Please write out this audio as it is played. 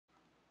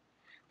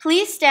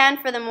Please stand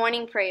for the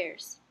morning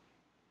prayers.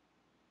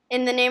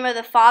 In the name of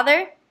the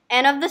Father,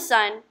 and of the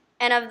Son,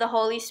 and of the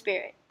Holy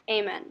Spirit.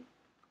 Amen.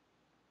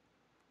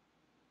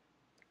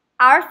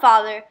 Our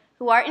Father,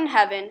 who art in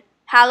heaven,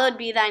 hallowed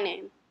be thy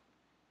name.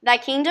 Thy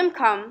kingdom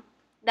come,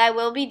 thy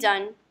will be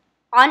done,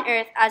 on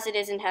earth as it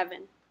is in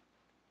heaven.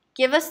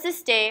 Give us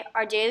this day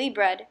our daily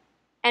bread,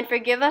 and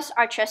forgive us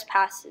our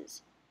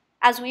trespasses,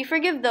 as we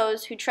forgive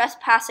those who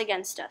trespass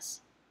against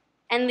us.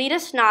 And lead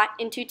us not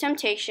into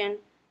temptation,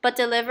 but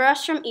deliver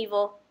us from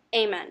evil.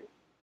 Amen.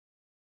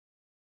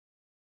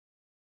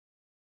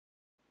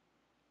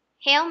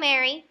 Hail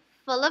Mary,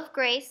 full of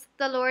grace,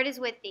 the Lord is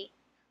with thee.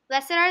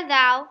 Blessed art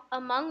thou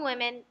among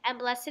women, and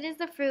blessed is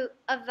the fruit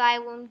of thy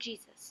womb,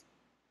 Jesus.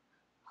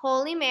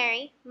 Holy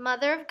Mary,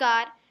 Mother of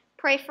God,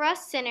 pray for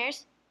us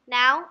sinners,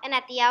 now and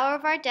at the hour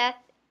of our death.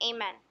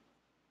 Amen.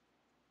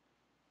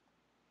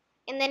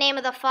 In the name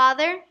of the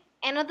Father,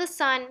 and of the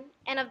Son,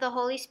 and of the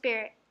Holy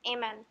Spirit.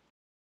 Amen.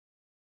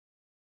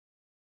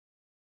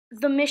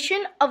 The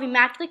mission of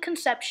Immaculate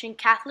Conception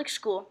Catholic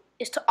School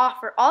is to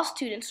offer all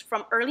students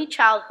from early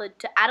childhood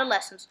to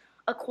adolescence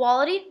a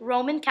quality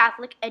Roman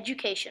Catholic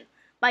education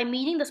by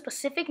meeting the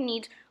specific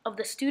needs of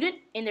the student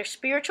in their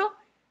spiritual,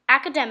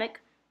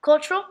 academic,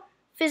 cultural,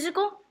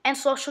 physical, and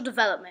social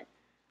development.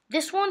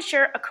 This will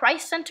ensure a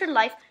Christ-centered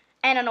life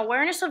and an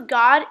awareness of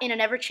God in an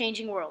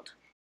ever-changing world.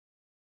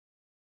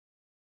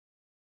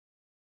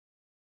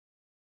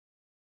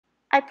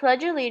 I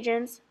pledge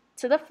allegiance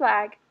to the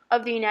flag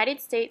of the United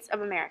States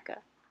of America,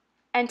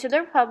 and to the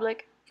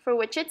republic for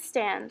which it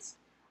stands,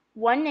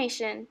 one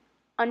nation,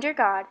 under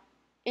God,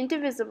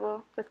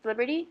 indivisible, with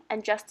liberty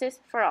and justice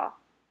for all.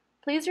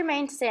 Please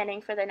remain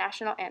standing for the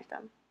national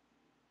anthem.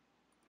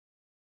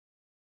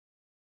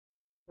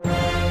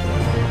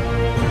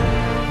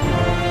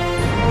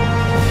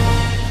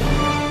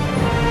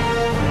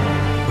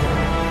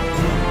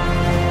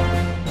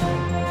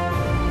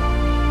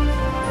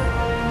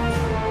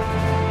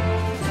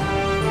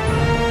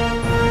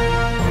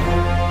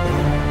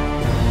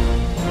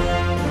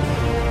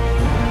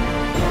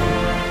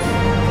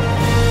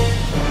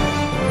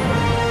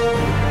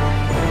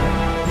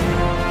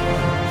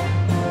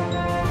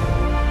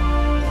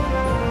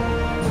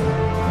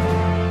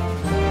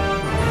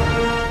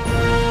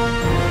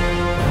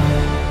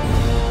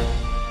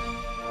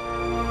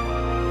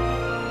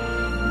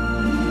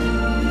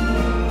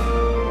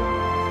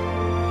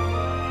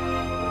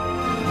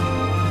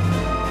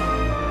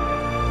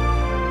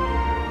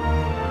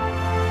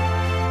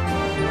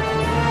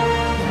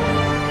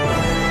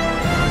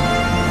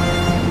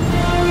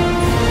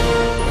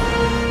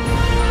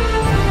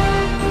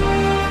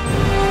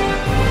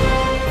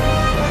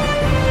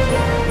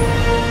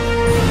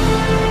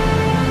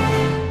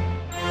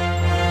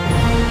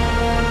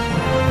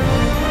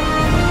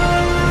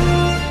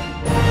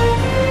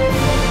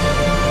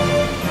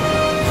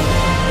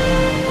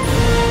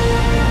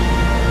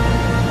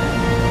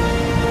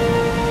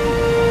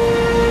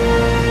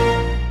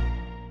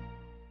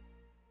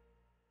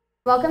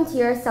 Welcome to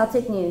your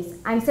Celtic News.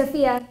 I'm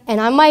Sophia.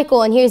 And I'm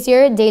Michael, and here's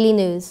your daily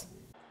news.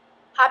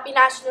 Happy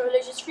National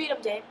Religious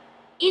Freedom Day.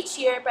 Each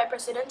year, by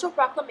presidential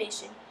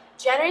proclamation,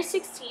 January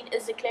 16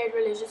 is declared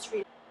Religious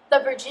Freedom. The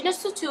Virginia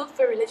Statute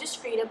for Religious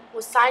Freedom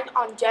was signed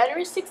on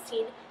January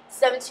 16,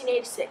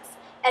 1786,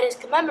 and is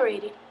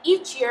commemorated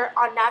each year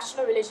on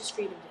National Religious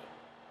Freedom Day.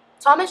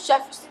 Thomas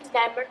Jefferson's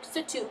landmark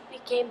statute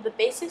became the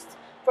basis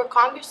for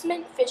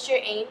Congressman Fisher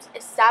Ames'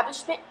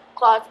 Establishment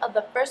Clause of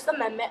the First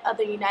Amendment of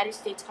the United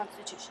States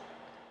Constitution.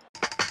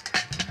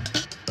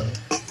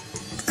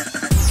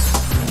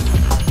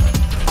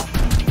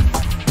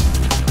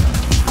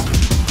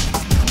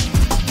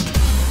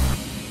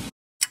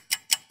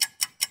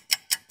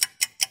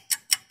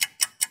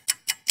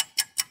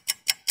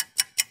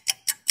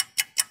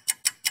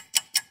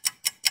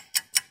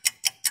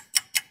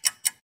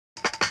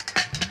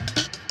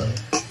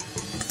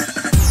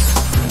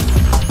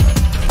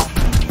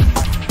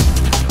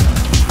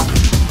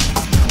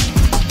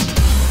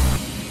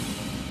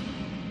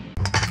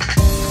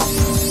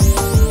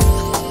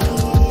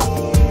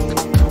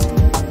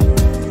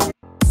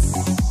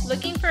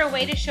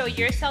 Way to show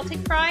your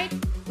Celtic pride?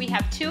 We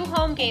have 2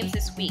 home games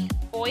this week,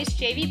 boys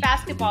JV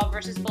basketball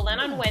versus Belen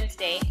on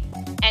Wednesday,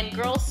 and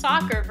girls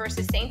soccer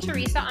versus St.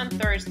 Teresa on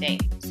Thursday.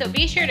 So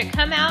be sure to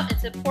come out and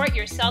support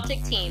your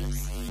Celtic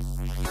teams.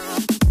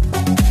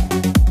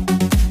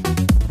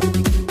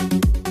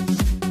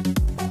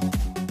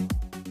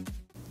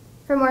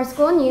 For more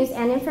school news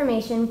and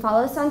information,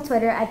 follow us on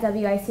Twitter at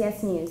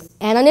WICS News.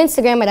 And on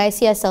Instagram at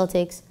ICS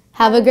Celtics.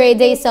 Have a great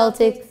day,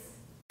 Celtics.